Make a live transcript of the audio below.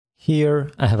Here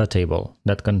I have a table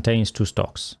that contains two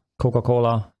stocks,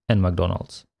 Coca-Cola and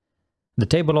McDonald's. The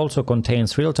table also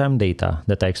contains real-time data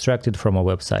that I extracted from a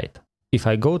website. If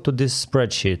I go to this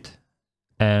spreadsheet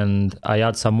and I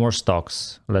add some more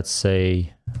stocks, let's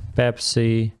say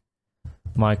Pepsi,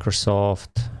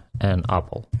 Microsoft and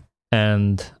Apple,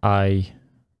 and I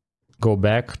go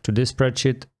back to this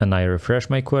spreadsheet and I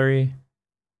refresh my query,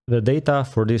 the data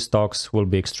for these stocks will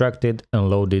be extracted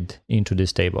and loaded into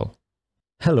this table.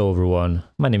 Hello everyone,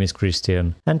 my name is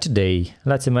Christian, and today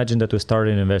let's imagine that we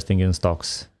started investing in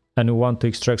stocks and we want to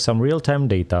extract some real-time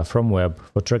data from web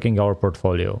for tracking our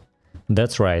portfolio.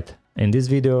 That's right, in this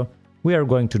video we are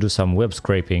going to do some web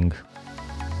scraping.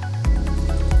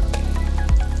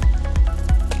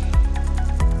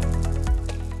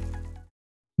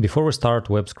 Before we start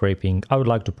web scraping, I would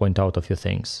like to point out a few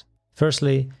things.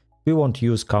 Firstly, we won't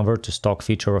use convert to stock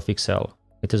feature of Excel.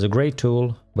 It is a great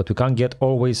tool, but we can't get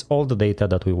always all the data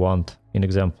that we want, in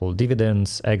example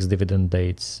dividends, ex-dividend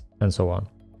dates, and so on.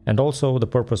 And also the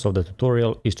purpose of the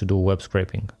tutorial is to do web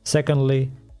scraping. Secondly,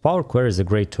 Power Query is a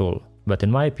great tool, but in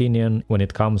my opinion, when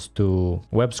it comes to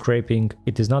web scraping,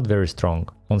 it is not very strong.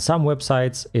 On some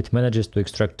websites, it manages to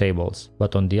extract tables,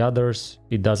 but on the others,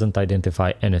 it doesn't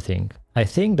identify anything. I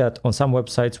think that on some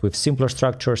websites with simpler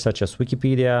structures such as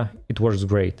Wikipedia, it works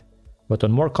great. But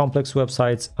on more complex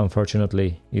websites,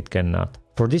 unfortunately, it cannot.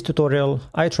 For this tutorial,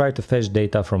 I tried to fetch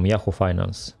data from Yahoo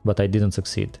Finance, but I didn't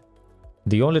succeed.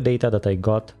 The only data that I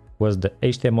got was the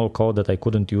HTML code that I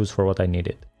couldn't use for what I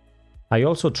needed. I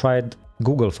also tried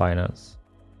Google Finance.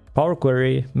 Power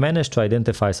Query managed to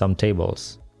identify some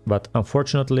tables, but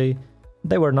unfortunately,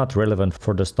 they were not relevant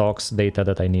for the stocks data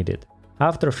that I needed.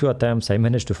 After a few attempts, I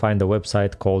managed to find a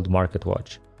website called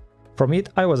MarketWatch. From it,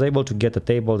 I was able to get a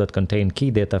table that contained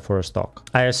key data for a stock.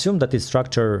 I assume that its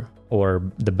structure or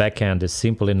the backend is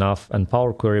simple enough and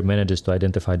Power Query manages to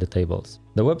identify the tables.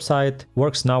 The website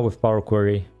works now with Power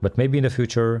Query, but maybe in the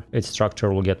future its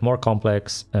structure will get more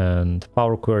complex and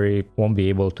Power Query won't be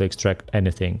able to extract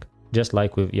anything, just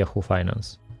like with Yahoo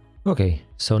Finance. Okay,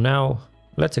 so now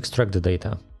let's extract the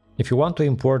data. If you want to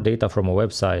import data from a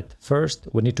website, first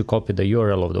we need to copy the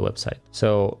URL of the website.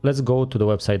 So let's go to the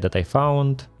website that I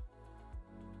found.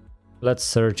 Let's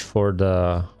search for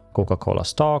the Coca-Cola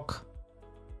stock.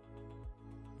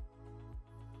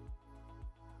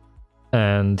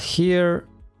 And here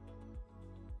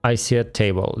I see a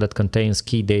table that contains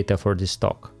key data for this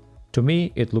stock. To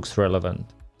me, it looks relevant.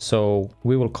 So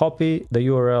we will copy the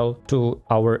URL to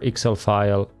our Excel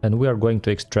file and we are going to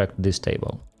extract this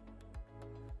table.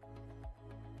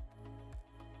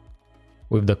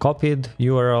 With the copied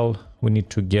URL, we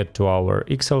need to get to our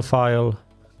Excel file,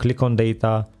 click on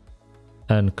data,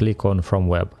 and click on from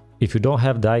web. If you don't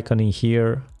have the icon in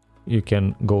here, you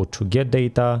can go to get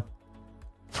data,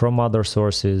 from other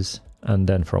sources, and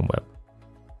then from web.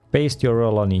 Paste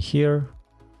URL on in here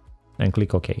and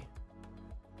click OK.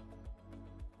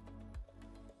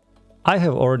 I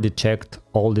have already checked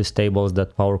all these tables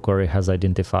that Power Query has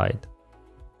identified,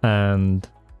 and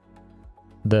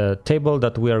the table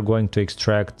that we are going to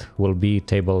extract will be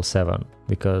table 7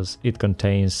 because it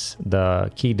contains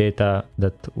the key data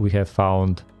that we have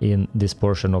found in this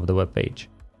portion of the web page.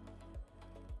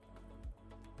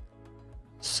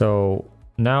 So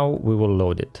now we will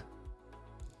load it.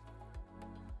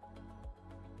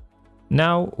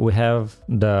 Now we have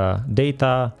the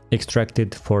data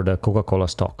extracted for the Coca-Cola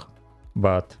stock,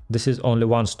 but this is only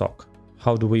one stock.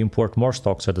 How do we import more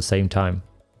stocks at the same time?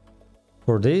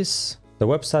 For this, the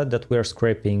website that we are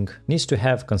scraping needs to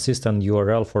have consistent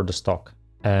URL for the stock,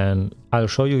 and I'll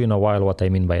show you in a while what I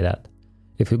mean by that.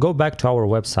 If we go back to our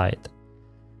website,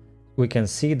 we can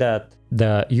see that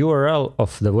the URL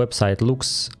of the website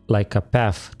looks like a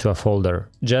path to a folder,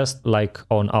 just like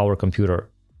on our computer.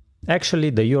 Actually,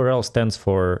 the URL stands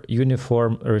for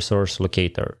Uniform Resource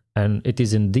Locator, and it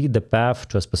is indeed the path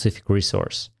to a specific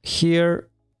resource. Here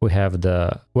we have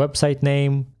the website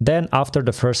name, then after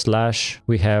the first slash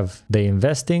we have the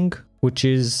investing, which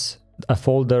is a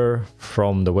folder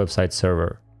from the website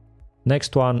server.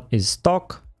 Next one is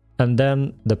stock, and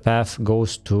then the path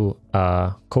goes to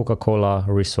a Coca-Cola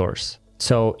resource.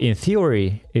 So in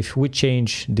theory, if we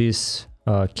change this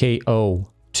KO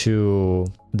to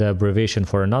the abbreviation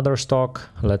for another stock,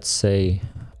 let's say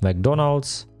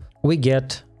McDonald's, we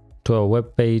get to a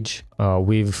web page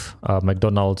with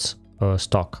McDonald's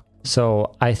stock.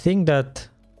 So I think that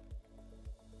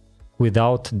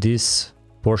without this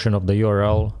portion of the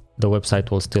URL, the website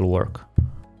will still work.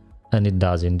 And it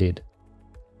does indeed.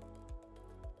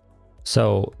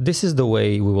 So this is the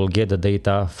way we will get the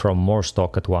data from more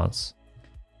stock at once.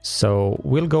 So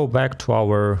we'll go back to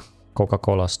our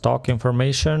Coca-Cola stock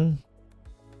information,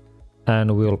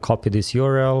 and we'll copy this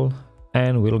URL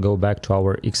and we'll go back to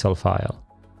our Excel file.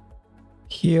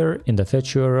 Here in the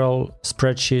fetch URL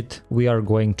spreadsheet, we are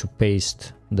going to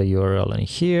paste the URL in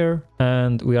here,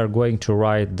 and we are going to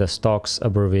write the stocks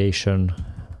abbreviation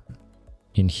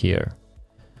in here.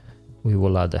 We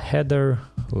will add a header,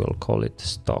 we'll call it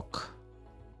stock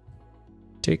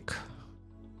tick,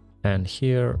 and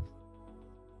here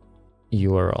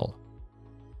URL.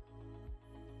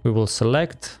 We will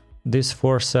select these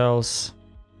 4 cells,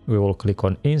 we will click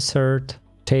on insert,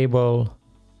 table,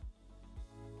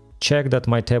 check that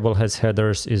my table has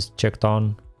headers is checked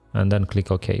on, and then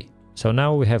click OK. So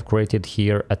now we have created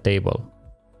here a table.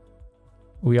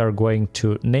 We are going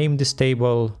to name this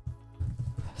table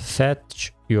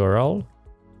fetch URL.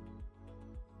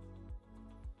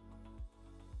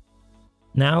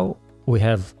 Now we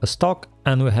have a stock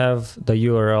and we have the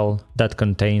URL that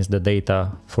contains the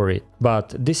data for it.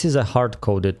 But this is a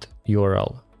hard-coded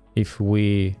URL. If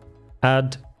we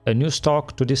add a new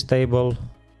stock to this table,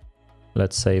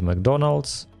 let's say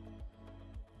McDonald's,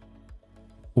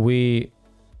 we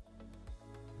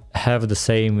have the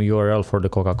same URL for the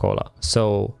Coca-Cola.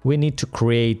 So we need to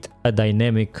create a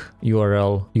dynamic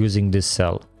URL using this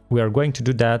cell. We are going to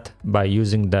do that by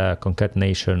using the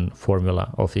concatenation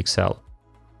formula of Excel.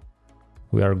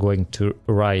 We are going to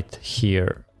write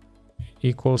here =,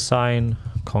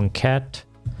 concat,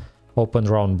 open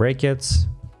round brackets,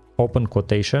 open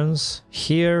quotations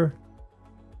here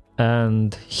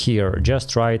and here,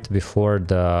 just right before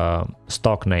the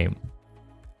stock name.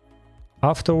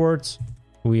 Afterwards,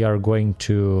 we are going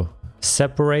to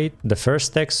separate the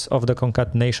first text of the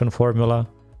concatenation formula.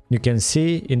 You can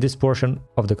see in this portion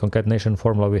of the concatenation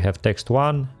formula we have text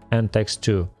 1 and text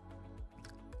 2.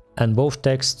 And both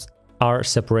texts are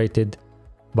separated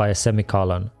by a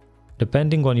semicolon.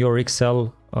 Depending on your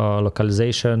Excel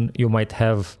localization, you might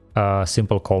have a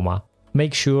simple comma.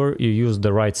 Make sure you use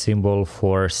the right symbol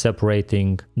for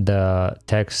separating the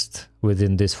text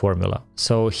within this formula.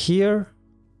 So here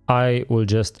I will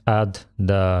just add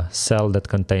the cell that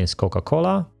contains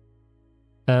Coca-Cola,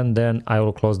 and then I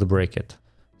will close the bracket.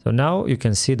 So now you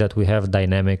can see that we have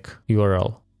dynamic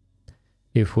URL.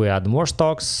 If we add more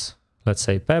stocks, let's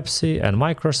say Pepsi and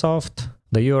Microsoft,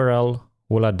 the URL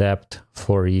will adapt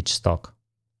for each stock.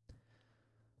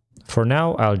 For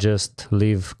now, I'll just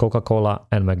leave Coca-Cola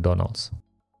and McDonald's.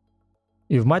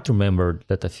 You might remember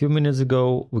that a few minutes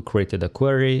ago, we created a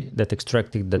query that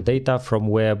extracted the data from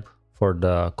web for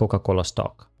the Coca-Cola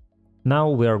stock. Now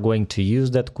we are going to use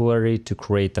that query to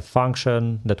create a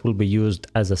function that will be used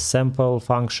as a sample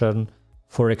function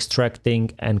for extracting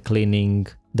and cleaning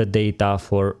the data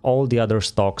for all the other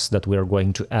stocks that we are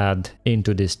going to add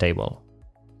into this table.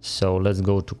 So let's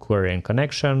go to query and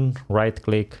connection, right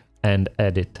click and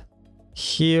edit.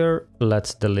 Here,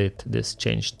 let's delete this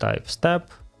change type step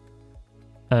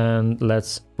and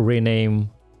let's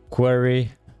rename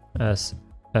query as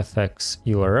fx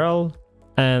URL.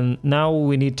 And now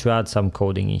we need to add some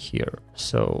coding in here.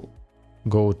 So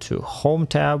go to Home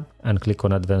tab and click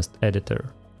on Advanced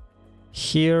Editor.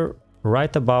 Here,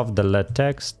 right above the let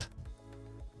text,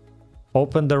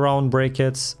 open the round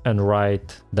brackets and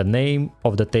write the name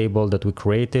of the table that we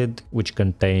created, which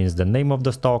contains the name of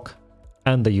the stock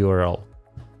and the URL.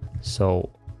 So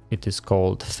it is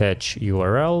called fetch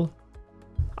URL.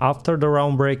 After the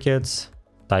round brackets,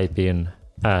 type in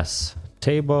as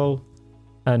table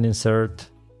and insert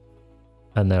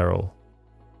an arrow.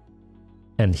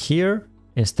 And here,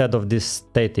 instead of this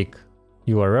static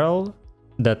URL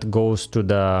that goes to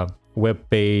the web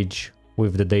page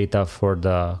with the data for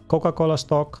the Coca-Cola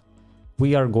stock,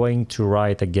 we are going to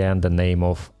write again the name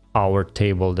of our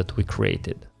table that we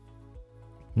created.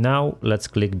 Now let's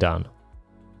click done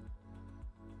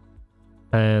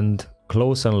and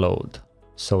close and load.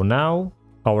 So now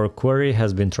our query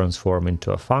has been transformed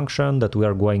into a function that we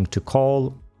are going to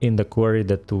call in the query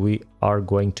that we are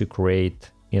going to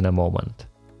create in a moment.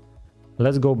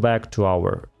 Let's go back to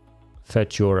our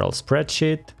fetch URL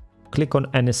spreadsheet, click on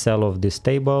any cell of this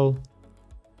table,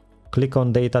 click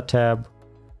on Data tab,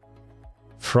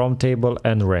 From Table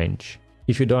and Range.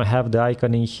 If you don't have the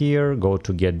icon in here, go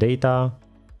to Get Data,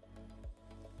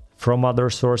 From Other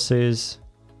Sources,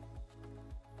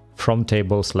 From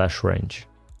Table/Range.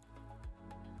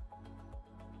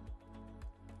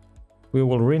 We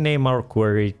will rename our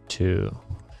query to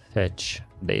Fetch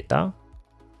Data,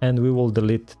 and we will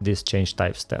delete this change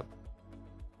type step.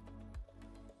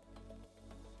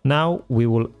 Now we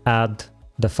will add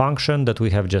the function that we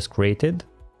have just created.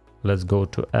 Let's go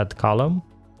to Add Column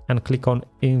and click on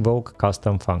Invoke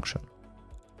Custom Function.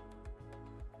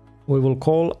 We will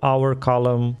call our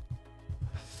column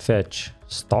fetch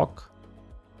stock,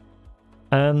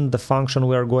 and the function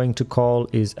we are going to call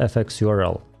is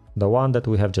fxURL, the one that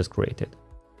we have just created.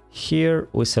 Here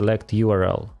we select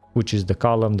URL, which is the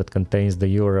column that contains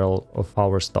the URL of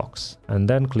our stocks, and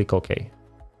then click OK.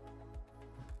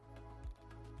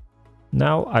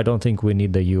 Now I don't think we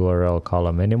need the URL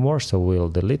column anymore, so we'll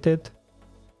delete it.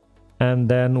 And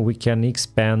then we can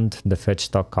expand the fetch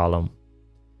stock column.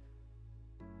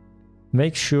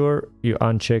 Make sure you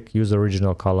uncheck use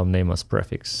original column name as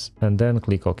prefix, and then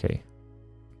click OK.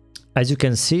 As you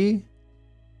can see,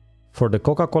 for the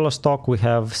Coca-Cola stock we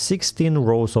have 16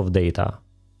 rows of data,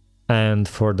 and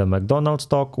for the McDonald's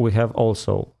stock we have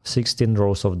also 16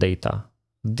 rows of data.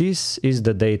 This is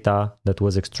the data that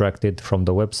was extracted from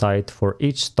the website for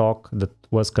each stock that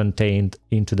was contained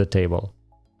into the table.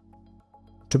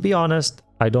 To be honest,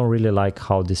 I don't really like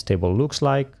how this table looks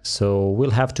like, so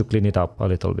we'll have to clean it up a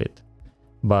little bit.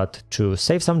 But to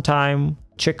save some time,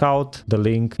 check out the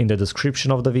link in the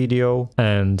description of the video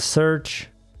and search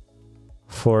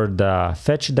for the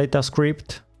fetch data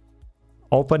script,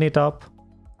 open it up,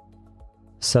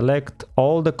 select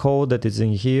all the code that is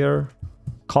in here,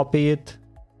 copy it,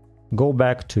 go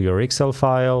back to your Excel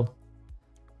file,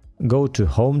 go to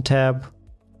Home tab,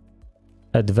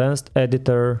 Advanced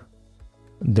Editor,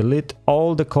 delete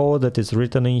all the code that is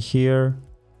written in here,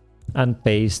 and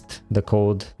paste the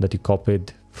code that you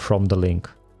copied from the link.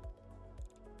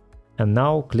 And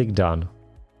now click Done.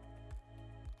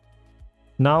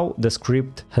 Now the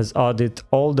script has added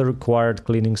all the required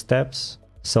cleaning steps,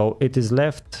 so it is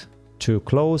left to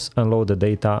close and load the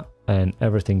data and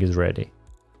everything is ready.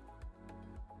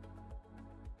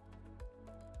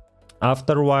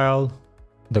 After a while,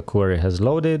 the query has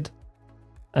loaded,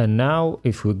 and now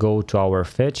if we go to our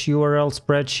fetch URL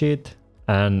spreadsheet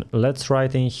and let's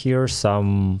write in here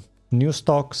some new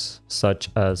stocks such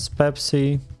as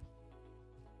Pepsi,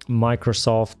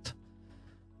 Microsoft,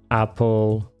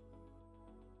 Apple,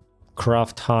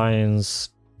 Kraft Heinz,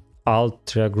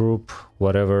 Altria Group,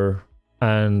 whatever,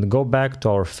 and go back to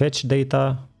our fetch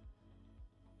data,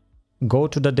 go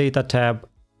to the data tab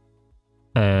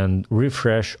and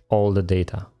refresh all the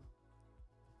data.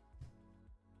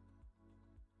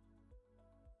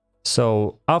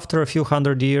 So after a few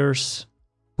hundred years,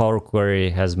 Power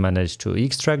Query has managed to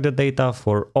extract the data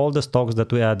for all the stocks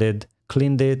that we added,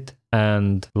 cleaned it,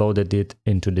 and loaded it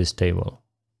into this table.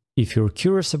 If you're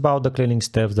curious about the cleaning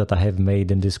steps that I have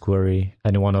made in this query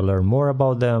and you want to learn more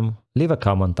about them, leave a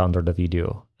comment under the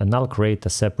video and I'll create a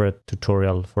separate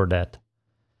tutorial for that.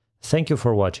 Thank you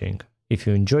for watching. If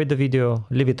you enjoyed the video,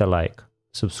 leave it a like.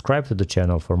 Subscribe to the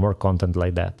channel for more content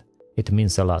like that. It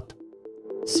means a lot.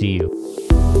 See you.